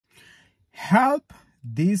Help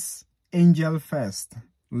this angel first.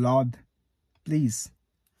 Lord, please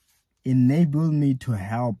enable me to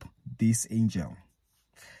help this angel.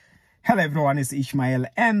 Hello everyone, it's Ishmael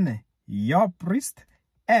and your priest,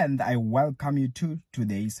 and I welcome you to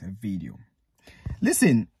today's video.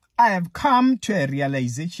 Listen, I have come to a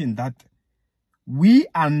realization that we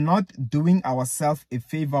are not doing ourselves a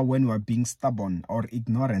favor when we are being stubborn or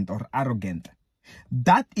ignorant or arrogant.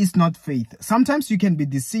 That is not faith. Sometimes you can be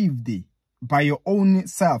deceived by your own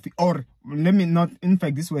self, or let me not, in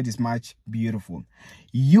fact, this word is much beautiful.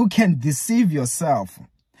 You can deceive yourself.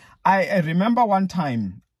 I remember one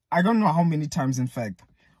time, I don't know how many times in fact,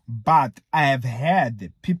 but I have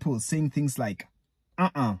heard people saying things like,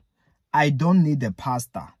 I don't need a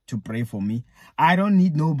pastor to pray for me. I don't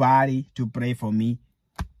need nobody to pray for me.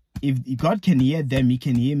 If God can hear them, he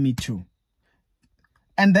can hear me too.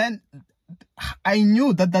 And then I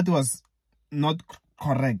knew that that was not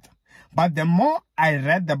correct. But the more I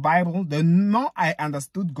read the Bible, the more I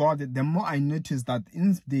understood God, the more I noticed that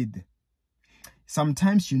indeed,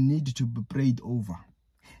 sometimes you need to be prayed over.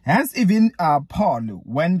 Hence, even Paul,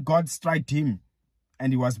 when God struck him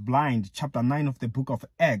and he was blind, chapter 9 of the book of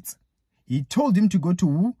Acts, he told him to go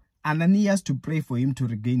to Ananias to pray for him to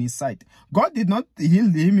regain his sight. God did not heal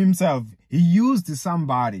him himself. He used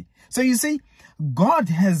somebody. So you see, God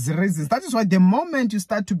has reasons. That is why the moment you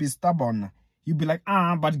start to be stubborn, you'll be like,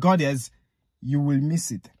 but God has, you will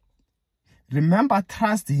miss it. Remember,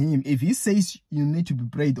 trust him. If he says you need to be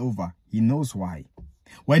prayed over, he knows why.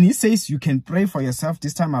 When he says you can pray for yourself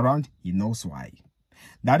this time around, he knows why.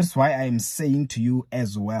 That is why I am saying to you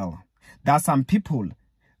as well, there are some people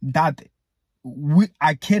that we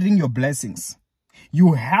are carrying your blessings.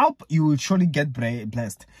 You help, you will surely get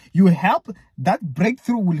blessed. You help, that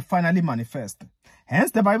breakthrough will finally manifest.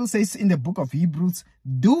 Hence, the Bible says in the book of Hebrews,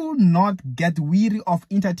 do not get weary of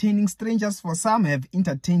entertaining strangers, for some have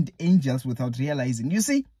entertained angels without realizing. You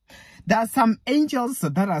see, there are some angels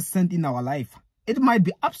that are sent in our life. It might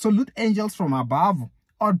be absolute angels from above,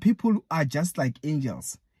 or people who are just like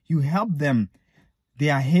angels. You help them, they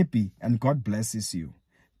are happy, and God blesses you.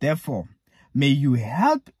 Therefore, may you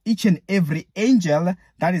help each and every angel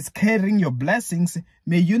that is carrying your blessings.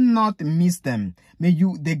 May you not miss them. May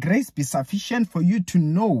the grace be sufficient for you to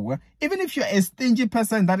know, even if you're a stingy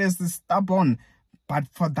person that is stubborn, but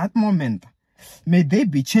for that moment, may there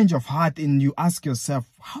be change of heart and you ask yourself,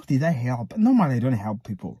 how did I help? Normally, I don't help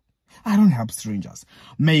people. I don't help strangers.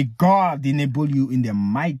 May God enable you in the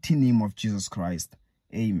mighty name of Jesus Christ.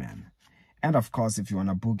 Amen. And of course, if you want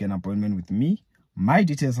to book an appointment with me, my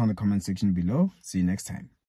details on the comment section below. See you next time.